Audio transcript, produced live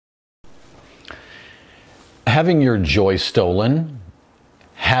Having your joy stolen,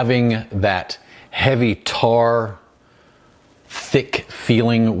 having that heavy tar, thick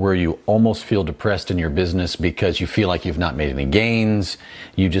feeling where you almost feel depressed in your business because you feel like you've not made any gains,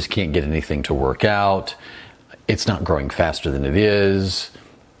 you just can't get anything to work out, it's not growing faster than it is,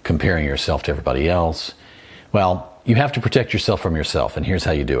 comparing yourself to everybody else. Well, you have to protect yourself from yourself, and here's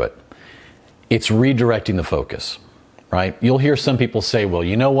how you do it. It's redirecting the focus, right? You'll hear some people say, well,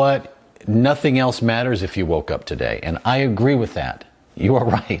 you know what? Nothing else matters if you woke up today. And I agree with that. You are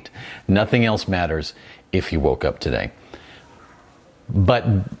right. Nothing else matters if you woke up today. But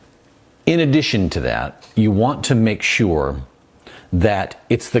in addition to that, you want to make sure that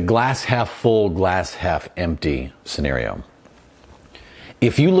it's the glass half full, glass half empty scenario.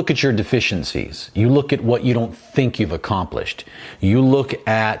 If you look at your deficiencies, you look at what you don't think you've accomplished, you look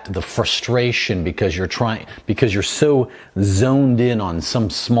at the frustration because you're so zoned in on some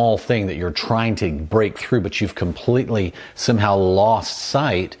small thing that you're trying to break through, but you've completely somehow lost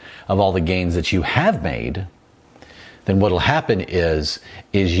sight of all the gains that you have made, then what'll happen is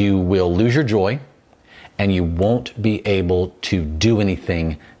you will lose your joy and you won't be able to do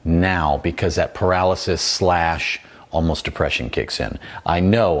anything now because that paralysis / almost depression kicks in. I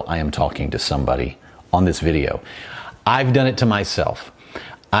know I am talking to somebody on this video. I've done it to myself.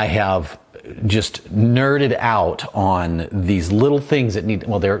 I have just nerded out on these little things that need,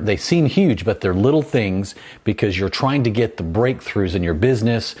 well, they seem huge, but they're little things because you're trying to get the breakthroughs in your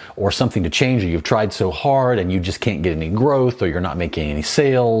business or something to change, or you've tried so hard and you just can't get any growth, or you're not making any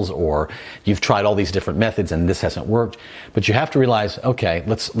sales, or you've tried all these different methods and this hasn't worked. But you have to realize, okay,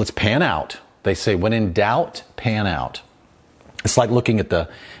 let's pan out. They say, when in doubt, pan out. It's like looking at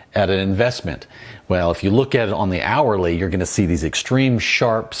an investment. Well, if you look at it on the hourly, you're going to see these extreme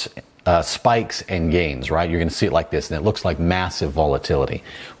sharps, spikes and gains, right? You're going to see it like this, and it looks like massive volatility.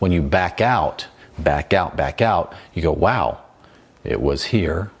 When you back out, you go, wow, it was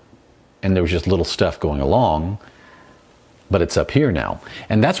here, and there was just little stuff going along, but it's up here now.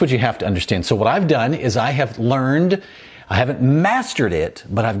 And that's what you have to understand. So what I've done is I have learned, I haven't mastered it,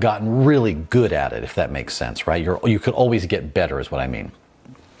 but I've gotten really good at it, if that makes sense, right? You could always get better, is what I mean.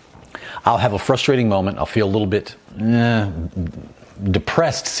 I'll have a frustrating moment. I'll feel a little bit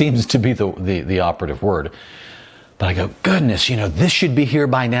depressed, seems to be the operative word. But I go, goodness, this should be here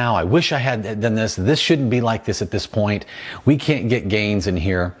by now. I wish I had done this. This shouldn't be like this at this point. We can't get gains in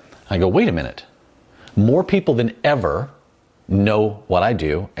here. I go, wait a minute. More people than ever know what I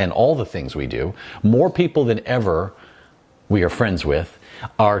do and all the things we do. More people than ever we are friends with.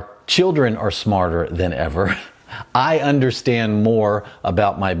 Our children are smarter than ever. I understand more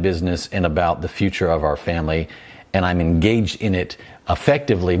about my business and about the future of our family, and I'm engaged in it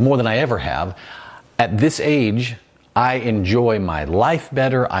effectively more than I ever have. At this age, I enjoy my life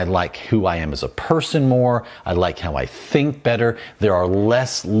better. I like who I am as a person more. I like how I think better. There are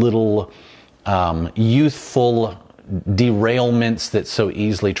less little youthful derailments that so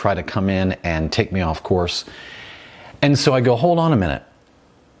easily try to come in and take me off course. And so I go, hold on a minute.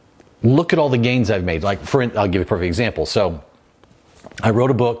 Look at all the gains I've made. I'll give you a perfect example. So I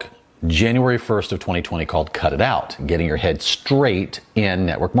wrote a book January 1st of 2020 called Cut It Out, Getting Your Head Straight in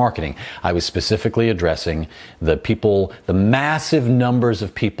Network Marketing. I was specifically addressing the massive numbers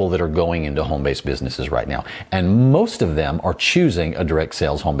of people that are going into home-based businesses right now. And most of them are choosing a direct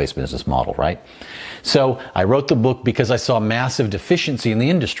sales home-based business model, right? So I wrote the book because I saw massive deficiency in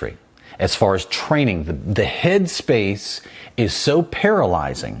the industry. As far as training, the headspace is so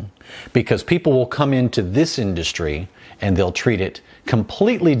paralyzing because people will come into this industry and they'll treat it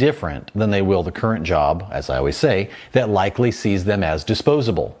completely different than they will the current job, as I always say, that likely sees them as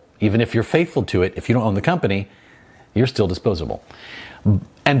disposable. Even if you're faithful to it, if you don't own the company, you're still disposable.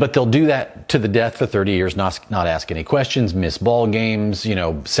 But they'll do that to the death for 30 years, not ask any questions, miss ball games,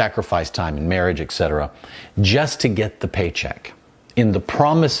 sacrifice time in marriage, etc., just to get the paycheck in the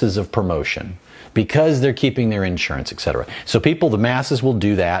promises of promotion because they're keeping their insurance, etc. So the masses will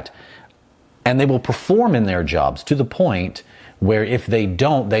do that, and they will perform in their jobs to the point where if they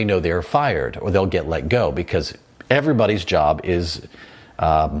don't, they know they're fired or they'll get let go because everybody's job is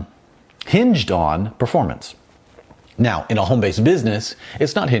hinged on performance. Now, in a home-based business,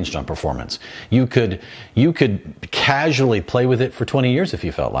 it's not hinged on performance. You could casually play with it for 20 years if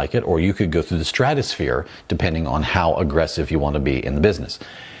you felt like it, or you could go through the stratosphere depending on how aggressive you want to be in the business.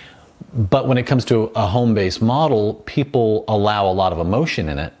 But when it comes to a home-based model, people allow a lot of emotion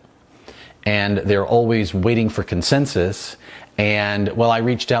in it, and they're always waiting for consensus. And, well, I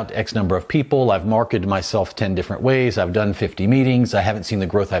reached out to X number of people. I've marketed myself 10 different ways. I've done 50 meetings. I haven't seen the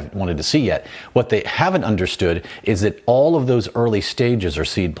growth I've wanted to see yet. What they haven't understood is that all of those early stages are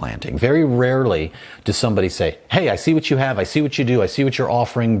seed planting. Very rarely does somebody say, hey, I see what you have. I see what you do. I see what you're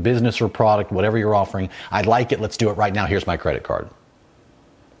offering, business or product, whatever you're offering. I like it. Let's do it right now. Here's my credit card.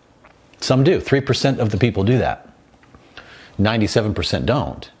 Some do. 3% of the people do that. 97%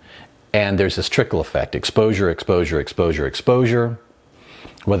 don't. And there's this trickle effect, exposure, exposure, exposure, exposure.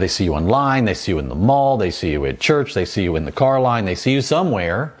 Whether they see you online, they see you in the mall, they see you at church, they see you in the car line, they see you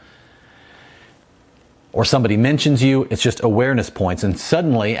somewhere, or somebody mentions you, it's just awareness points. And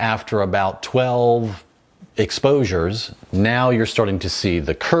suddenly, after about 12 exposures, now you're starting to see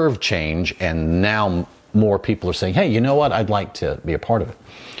the curve change, and now more people are saying, hey, you know what, I'd like to be a part of it.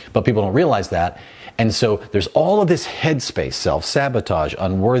 But people don't realize that. And so there's all of this headspace, self-sabotage,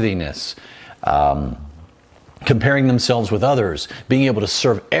 unworthiness, comparing themselves with others, being able to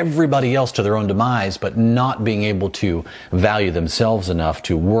serve everybody else to their own demise, but not being able to value themselves enough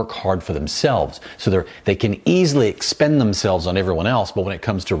to work hard for themselves. So they can easily expend themselves on everyone else, but when it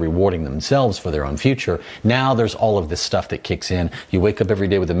comes to rewarding themselves for their own future, now there's all of this stuff that kicks in. You wake up every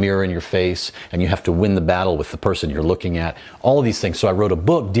day with a mirror in your face, and you have to win the battle with the person you're looking at. All of these things. So I wrote a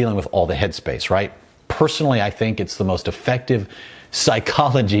book dealing with all the headspace, right? Personally, I think it's the most effective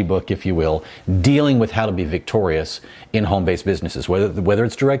psychology book, if you will, dealing with how to be victorious in home-based businesses. Whether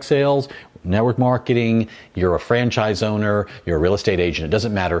it's direct sales, network marketing, you're a franchise owner, you're a real estate agent, it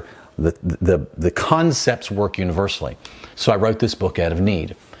doesn't matter. The concepts work universally. So I wrote this book out of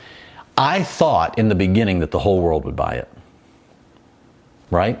need. I thought in the beginning that the whole world would buy it.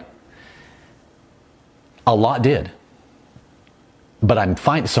 Right? A lot did. But I'm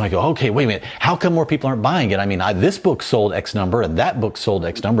fine. So I go, okay, wait a minute. How come more people aren't buying it? I mean, this book sold X number, and that book sold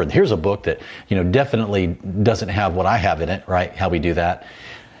X number, and here's a book that, definitely doesn't have what I have in it, right? How we do that.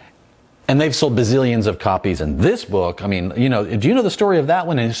 And they've sold bazillions of copies. And this book, I mean, do you know the story of that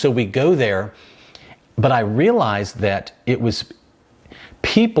one? And so we go there, but I realized that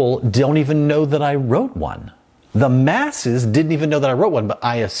people don't even know that I wrote one. The masses didn't even know that I wrote one, but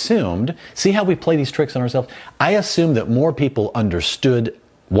I assumed, see how we play these tricks on ourselves? I assumed that more people understood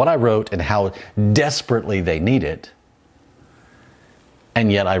what I wrote and how desperately they need it. And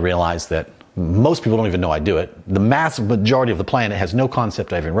yet I realized that most people don't even know I do it. The massive majority of the planet has no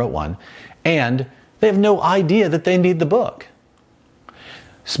concept I even wrote one. And they have no idea that they need the book.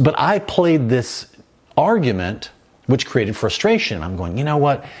 But I played this argument, which created frustration. I'm going, you know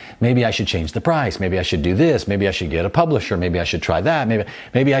what? Maybe I should change the price. Maybe I should do this. Maybe I should get a publisher. Maybe I should try that.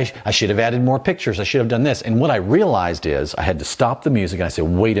 Maybe I should have added more pictures. I should have done this. And what I realized is I had to stop the music and I said,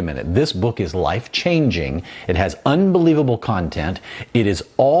 wait a minute. This book is life-changing. It has unbelievable content. It is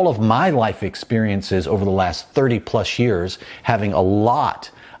all of my life experiences over the last 30 plus years, having a lot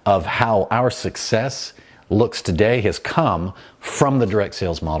of how our success looks today has come from the direct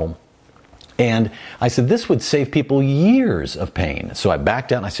sales model. And I said, this would save people years of pain. So I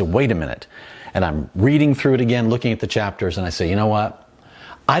backed out and I said, wait a minute. And I'm reading through it again, looking at the chapters, and I say, you know what?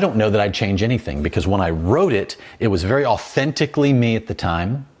 I don't know that I'd change anything, because when I wrote it, it was very authentically me at the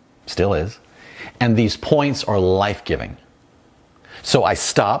time, still is, and these points are life-giving. So I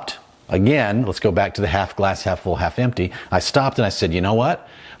stopped. Again, let's go back to the half glass, half full, half empty. I stopped and I said, you know what?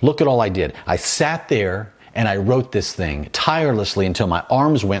 Look at all I did. I sat there and I wrote this thing tirelessly until my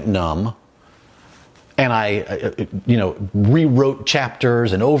arms went numb. And I, rewrote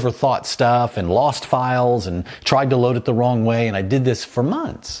chapters and overthought stuff and lost files and tried to load it the wrong way. And I did this for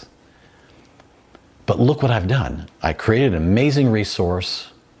months. But look what I've done. I created an amazing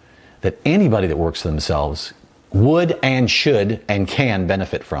resource that anybody that works for themselves would and should and can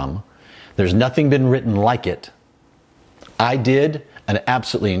benefit from. There's nothing been written like it. I did an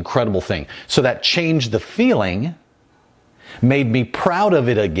absolutely incredible thing. So that changed the feeling, made me proud of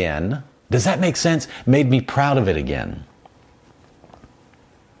it again. Does that make sense? Made me proud of it again.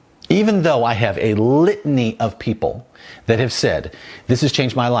 Even though I have a litany of people that have said, this has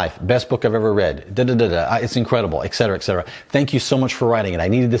changed my life, best book I've ever read, it's incredible, etc., etc. Thank you so much for writing it. I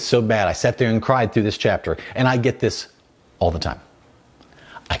needed this so bad. I sat there and cried through this chapter. And I get this all the time.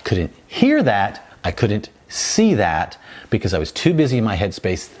 I couldn't hear that. I couldn't see that because I was too busy in my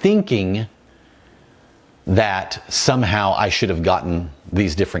headspace thinking that somehow I should have gotten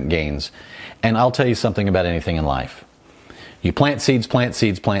these different gains. And I'll tell you something about anything in life. You plant seeds, plant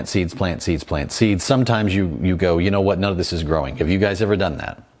seeds, plant seeds, plant seeds, plant seeds. Sometimes you go, you know what, none of this is growing. Have you guys ever done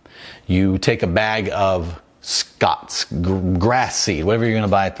that? You take a bag of Scott's grass seed, whatever you're going to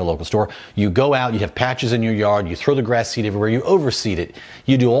buy at the local store. You go out, you have patches in your yard, you throw the grass seed everywhere, you overseed it,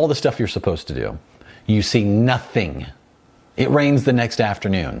 you do all the stuff you're supposed to do. You see nothing. It rains the next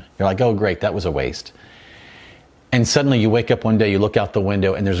afternoon. You're like, oh great, that was a waste. And suddenly you wake up one day, you look out the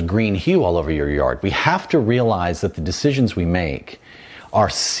window, and there's green hue all over your yard. We have to realize that the decisions we make are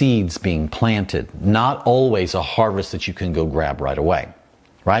seeds being planted, not always a harvest that you can go grab right away.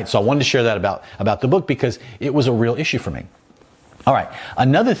 Right? So I wanted to share that about the book because it was a real issue for me. All right.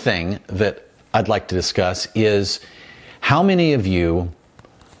 Another thing that I'd like to discuss is how many of you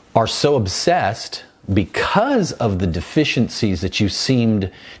are so obsessed because of the deficiencies that you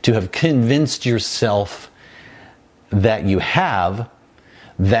seemed to have convinced yourself that you have,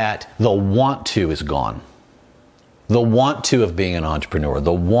 that the want to is gone. The want to of being an entrepreneur,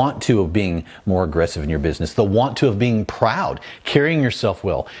 the want to of being more aggressive in your business, the want to of being proud, carrying yourself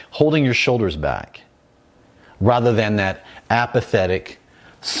well, holding your shoulders back, rather than that apathetic,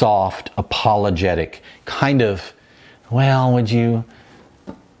 soft, apologetic kind of, well, would you?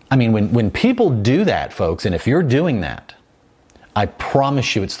 I mean, when people do that, folks, and if you're doing that, I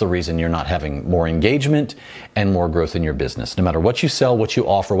promise you it's the reason you're not having more engagement and more growth in your business, no matter what you sell, what you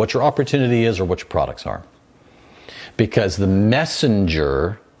offer, what your opportunity is, or what your products are. Because the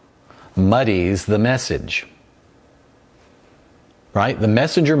messenger muddies the message. Right? The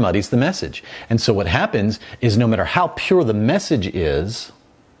messenger muddies the message. And so what happens is no matter how pure the message is,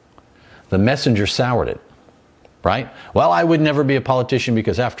 the messenger soured it. Right? Well, I would never be a politician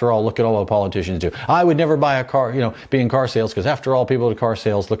because after all, look at all the politicians do. I would never buy a car, be in car sales because after all, people in car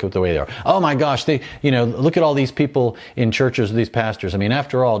sales, look at the way they are. Oh my gosh, look at all these people in churches, these pastors. I mean,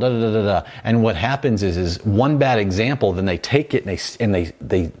 after all, da da da da da. And what happens is one bad example, then they take it and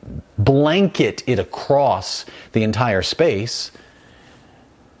they blanket it across the entire space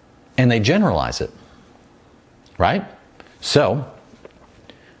and they generalize it. Right? So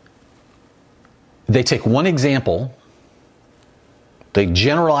they take one example, they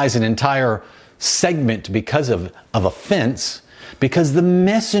generalize an entire segment because of offense, because the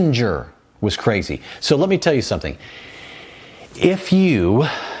messenger was crazy. So let me tell you something. If you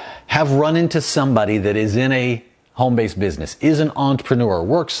have run into somebody that is in a home-based business, is an entrepreneur,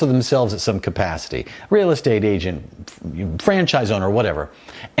 works for themselves at some capacity, real estate agent, franchise owner, whatever,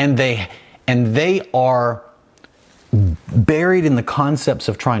 and they are buried in the concepts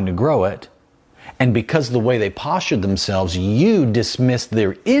of trying to grow it, and because of the way they postured themselves, you dismissed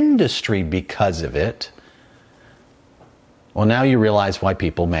their industry because of it. Well, now you realize why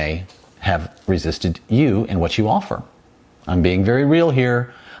people may have resisted you and what you offer. I'm being very real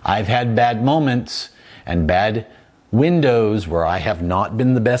here. I've had bad moments and bad windows where I have not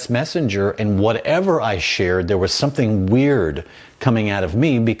been the best messenger, and whatever I shared, there was something weird coming out of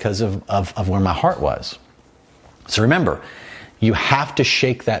me because of where my heart was. So remember, you have to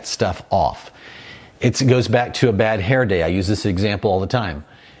shake that stuff off. It goes back to a bad hair day. I use this example all the time.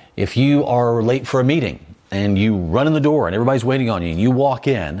 If you are late for a meeting and you run in the door and everybody's waiting on you and you walk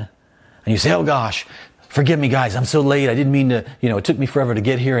in and you say, oh gosh, forgive me guys, I'm so late. I didn't mean to, it took me forever to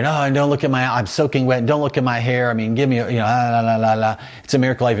get here. And don't look at I'm soaking wet. Don't look at my hair. I mean, give me, la, la, la, la. It's a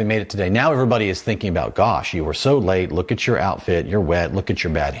miracle I even made it today. Now everybody is thinking about, gosh, you were so late. Look at your outfit. You're wet. Look at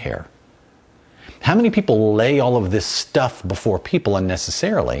your bad hair. How many people lay all of this stuff before people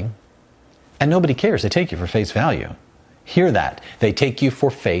unnecessarily? And nobody cares. They take you for face value. Hear that. They take you for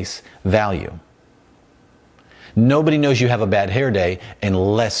face value. Nobody knows you have a bad hair day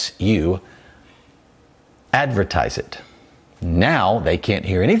unless you advertise it. Now they can't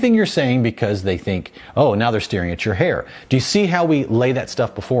hear anything you're saying because they think, oh, now they're staring at your hair. Do you see how we lay that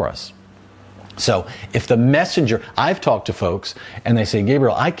stuff before us? So if the messenger, I've talked to folks and they say,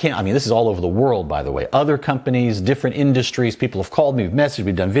 Gabriel, this is all over the world, by the way. Other companies, different industries, people have called me, we've messaged,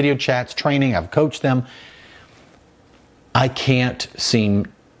 we've done video chats, training, I've coached them. I can't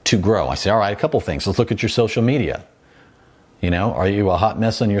seem to grow. I say, all right, a couple things. Let's look at your social media. Are you a hot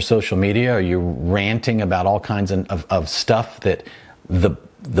mess on your social media? Are you ranting about all kinds of stuff that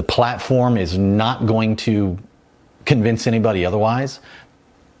the platform is not going to convince anybody otherwise?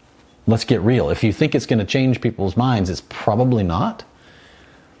 Let's get real. If you think it's going to change people's minds, it's probably not.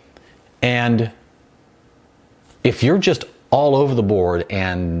 And if you're just all over the board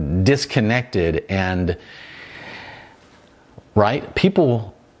and disconnected and, right,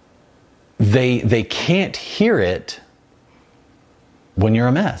 people, they can't hear it when you're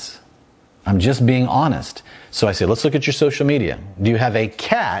a mess. I'm just being honest. So I say, let's look at your social media. Do you have a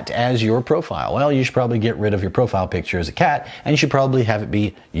cat as your profile? Well, you should probably get rid of your profile picture as a cat, and you should probably have it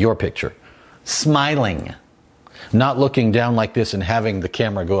be your picture. Smiling. Not looking down like this and having the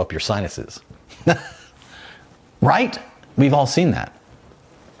camera go up your sinuses. right? We've all seen that.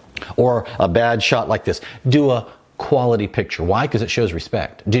 Or a bad shot like this. Do a quality picture. Why? Because it shows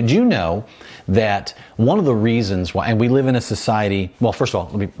respect. Did you know that one of the reasons why, and we live in a society, well, first of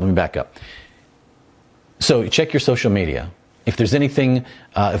all, let me back up. So check your social media. If there's anything,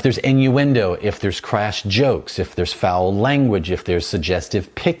 if there's innuendo, if there's crass jokes, if there's foul language, if there's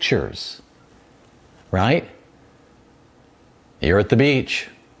suggestive pictures, right? You're at the beach.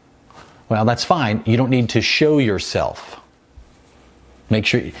 Well, that's fine. You don't need to show yourself. Make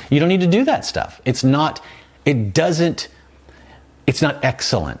sure you don't need to do that stuff. It's not excellent.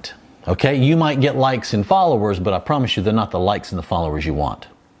 Okay? You might get likes and followers, but I promise you they're not the likes and the followers you want.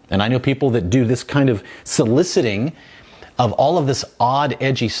 And I know people that do this kind of soliciting of all of this odd,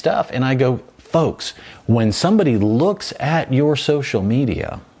 edgy stuff. And I go, folks, when somebody looks at your social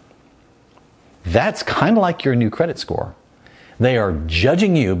media, that's kind of like your new credit score. They are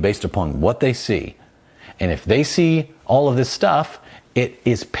judging you based upon what they see. And if they see all of this stuff, it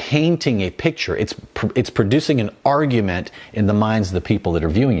is painting a picture. It's producing an argument in the minds of the people that are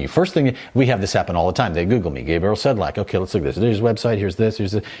viewing you. First thing, we have this happen all the time. They Google me, Gabriel Sedlak. Okay, let's look at this. There's his website. Here's this.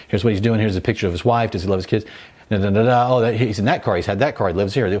 Here's what he's doing. Here's a picture of his wife. Does he love his kids? Oh, he's in that car. He's had that car. He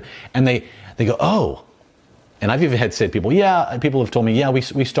lives here. And they go, oh. And I've even had said people have told me, yeah, we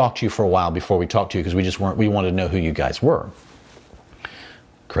stalked you for a while before we talked to you because we wanted to know who you guys were.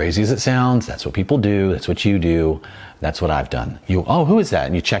 Crazy as it sounds, that's what people do. That's what you do. That's what I've done. Who is that?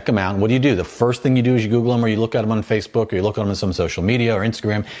 And you check them out. And what do? The first thing you do is you Google them, or you look at them on Facebook, or you look at them on some social media or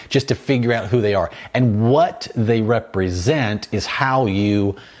Instagram, just to figure out who they are. And what they represent is how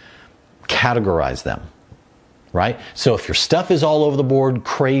you categorize them, right? So if your stuff is all over the board,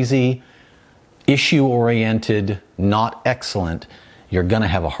 crazy, issue-oriented, not excellent, you're going to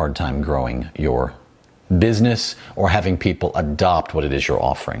have a hard time growing your business or having people adopt what it is you're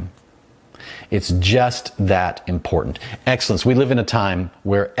offering. It's just that important. Excellence. We live in a time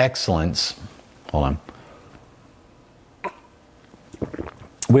where excellence, hold on.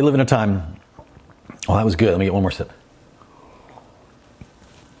 We live in a time, oh, that was good. Let me get one more sip.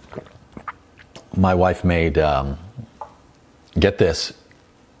 My wife made, get this,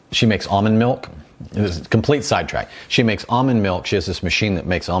 she makes almond milk. This is a complete sidetrack. She makes almond milk. She has this machine that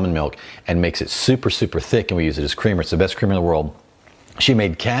makes almond milk and makes it super, super thick, and we use it as creamer. It's the best creamer in the world. She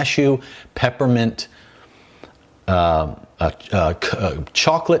made cashew, peppermint,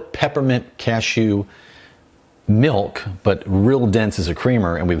 chocolate peppermint cashew milk, but real dense as a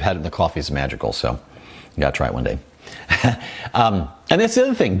creamer, and we've had it in the coffee. It's magical, so you gotta try it one day. And that's the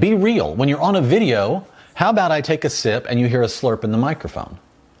other thing. Be real. When you're on a video, how about I take a sip and you hear a slurp in the microphone?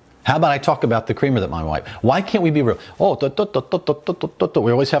 How about I talk about the creamer that my wife? Why can't we be real?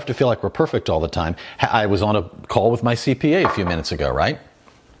 We always have to feel like we're perfect all the time. I was on a call with my CPA a few minutes ago, right?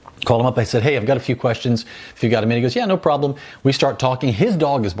 Called him up. I said, hey, I've got a few questions. If you got a minute, he goes, yeah, no problem. We start talking. His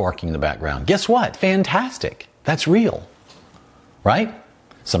dog is barking in the background. Guess what? Fantastic. That's real, right?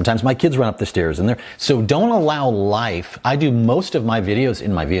 Sometimes my kids run up the stairs and so don't allow life. I do most of my videos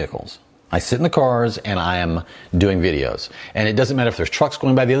in my vehicles. I sit in the cars and I am doing videos. And it doesn't matter if there's trucks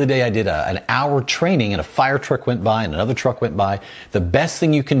going by. The other day I did an hour training and a fire truck went by and another truck went by. The best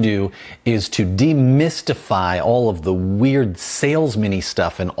thing you can do is to demystify all of the weird salesman-y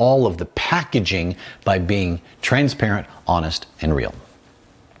stuff and all of the packaging by being transparent, honest, and real.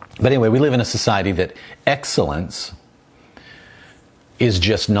 But anyway, we live in a society that excellence is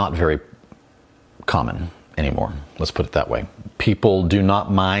just not very common anymore. Let's put it that way. People do not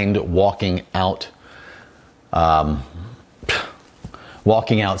mind walking outside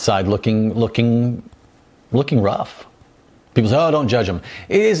looking rough. People say, "Oh, don't judge them."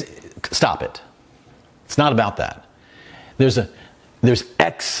 Stop it. It's not about that. There's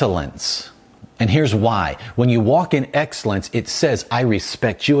excellence. And here's why. When you walk in excellence, it says, I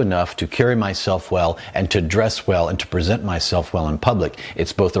respect you enough to carry myself well and to dress well and to present myself well in public.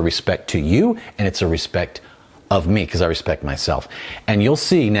 It's both a respect to you and it's a respect of me because I respect myself. And you'll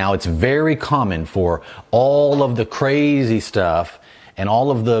see now it's very common for all of the crazy stuff and all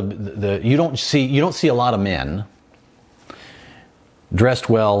of you don't see a lot of men dressed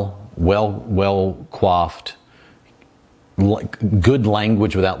well coiffed, good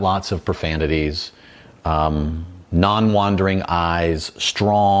language without lots of profanities, non-wandering eyes,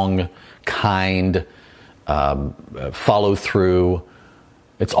 strong, kind, follow through.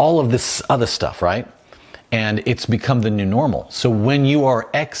 It's all of this other stuff, right? And it's become the new normal. So when you are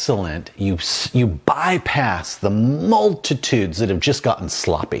excellent, you bypass the multitudes that have just gotten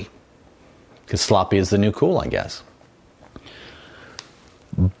sloppy. Because sloppy is the new cool, I guess.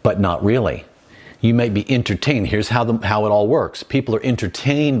 But not really. You may be entertained. Here's how it all works. People are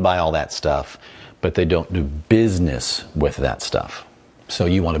entertained by all that stuff, but they don't do business with that stuff. So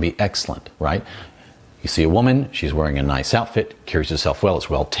you want to be excellent, right? You see a woman, she's wearing a nice outfit, carries herself well, it's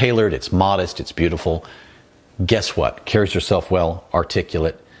well tailored, it's modest, it's beautiful. Guess what? Carries herself well,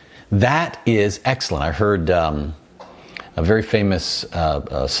 articulate. That is excellent. I heard a very famous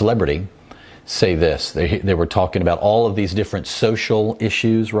celebrity say this. They were talking about all of these different social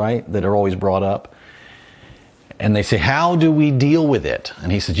issues, right, that are always brought up. And they say, how do we deal with it?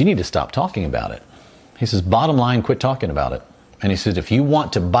 And he says, you need to stop talking about it. He says, bottom line, quit talking about it. And he says, if you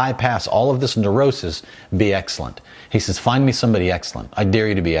want to bypass all of this neurosis, be excellent. He says, find me somebody excellent. I dare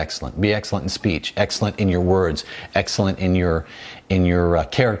you to be excellent. Be excellent in speech, excellent in your words, excellent in your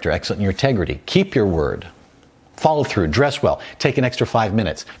character, excellent in your integrity. Keep your word. Follow through, dress well, take an extra 5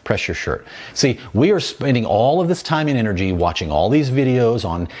 minutes, press your shirt. See, we are spending all of this time and energy watching all these videos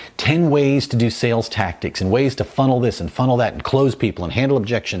on 10 ways to do sales tactics and ways to funnel this and funnel that and close people and handle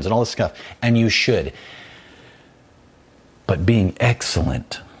objections and all this stuff. And you should. But being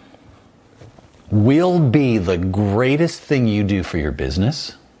excellent will be the greatest thing you do for your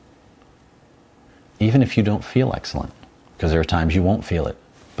business, even if you don't feel excellent, because there are times you won't feel it.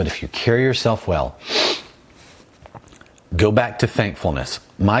 But if you carry yourself well, go back to thankfulness.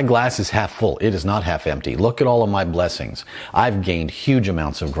 My glass is half full. It is not half empty. Look at all of my blessings. I've gained huge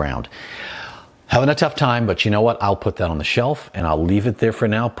amounts of ground. Having a tough time, but you know what? I'll put that on the shelf and I'll leave it there for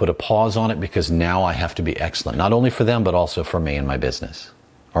now, put a pause on it, because now I have to be excellent, not only for them, but also for me and my business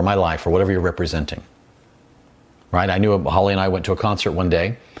or my life or whatever you're representing. Right? I knew Holly and I went to a concert one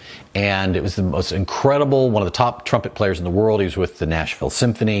day, and it was the most incredible, one of the top trumpet players in the world. He was with the Nashville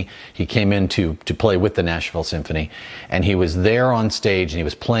Symphony. He came in to play with the Nashville Symphony, and he was there on stage and he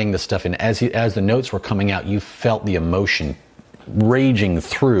was playing this stuff. And as the notes were coming out, you felt the emotion raging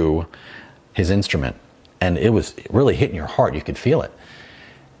through his instrument, and it was really hitting your heart. You could feel it.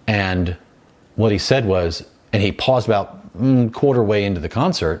 And what he said was, and he paused about quarter way into the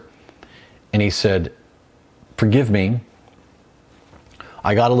concert, and he said, forgive me,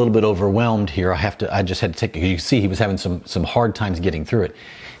 I got a little bit overwhelmed here. I just had to take, you see, he was having some hard times getting through it.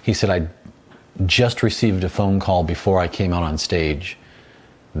 He said, I just received a phone call before I came out on stage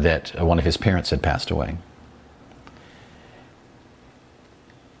that one of his parents had passed away.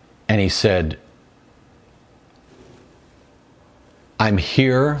 And he said, I'm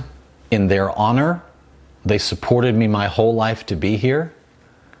here in their honor. They supported me my whole life to be here.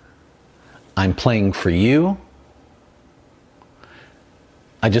 I'm playing for you.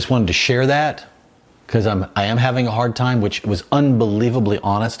 I just wanted to share that because I am having a hard time, which was unbelievably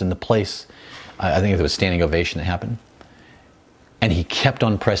honest in the place. I think it was a standing ovation that happened. And he kept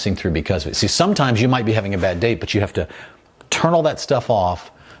on pressing through because of it. See, sometimes you might be having a bad day, but you have to turn all that stuff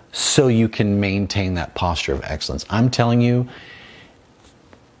off so you can maintain that posture of excellence. I'm telling you,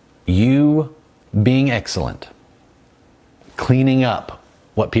 you being excellent, cleaning up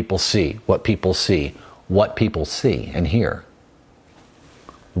what people see, what people see, what people see and hear,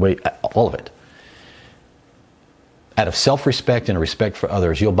 all of it. Out of self-respect and a respect for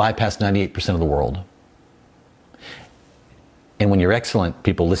others, you'll bypass 98% of the world. And when you're excellent,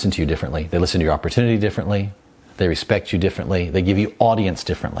 people listen to you differently. They listen to your opportunity differently. They respect you differently. They give you audience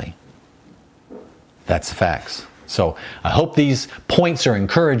differently. That's the facts. So I hope these points are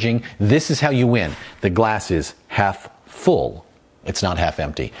encouraging. This is how you win. The glass is half full. It's not half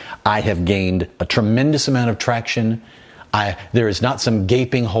empty. I have gained a tremendous amount of traction. There is not some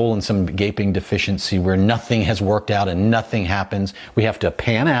gaping hole and some gaping deficiency where nothing has worked out and nothing happens. We have to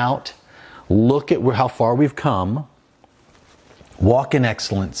pan out, look at how far we've come, walk in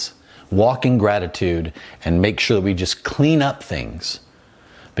excellence, walk in gratitude, and make sure that we just clean up things.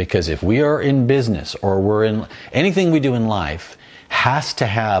 Because if we are in business or we're in anything we do in life, has to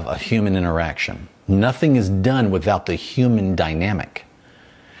have a human interaction. Nothing is done without the human dynamic.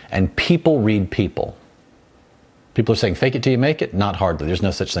 And people read people. People are saying, fake it till you make it? Not hardly. There's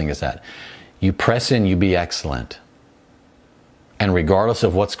no such thing as that. You press in, you be excellent. And regardless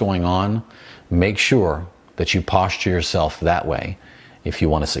of what's going on, make sure that you posture yourself that way if you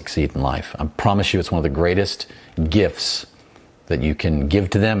want to succeed in life. I promise you it's one of the greatest gifts that you can give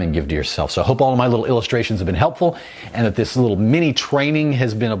to them and give to yourself. So I hope all of my little illustrations have been helpful and that this little mini training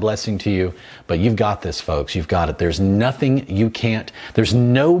has been a blessing to you. But you've got this, folks. You've got it. There's nothing you can't, there's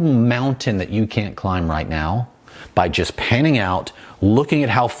no mountain that you can't climb right now by just panning out, looking at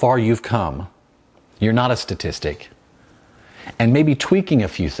how far you've come. You're not a statistic. And maybe tweaking a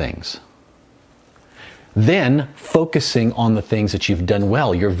few things. Then focusing on the things that you've done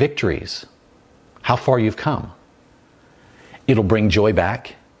well, your victories, how far you've come. It'll bring joy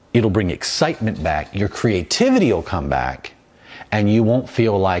back. It'll bring excitement back. Your creativity will come back. and you won't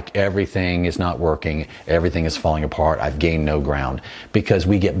feel like everything is not working, everything is falling apart, I've gained no ground. Because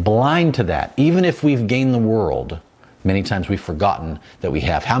we get blind to that. Even if we've gained the world, many times we've forgotten that we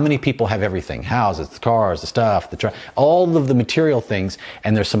have. How many people have everything? Houses, the cars, the stuff, all of the material things,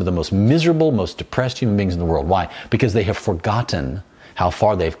 and they're some of the most miserable, most depressed human beings in the world. Why? Because they have forgotten how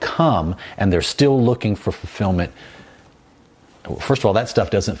far they've come, and they're still looking for fulfillment. First of all, that stuff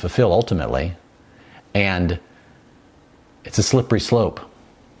doesn't fulfill ultimately, and it's a slippery slope.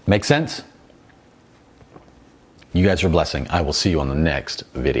 Make sense? You guys are a blessing. I will see you on the next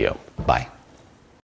video. Bye.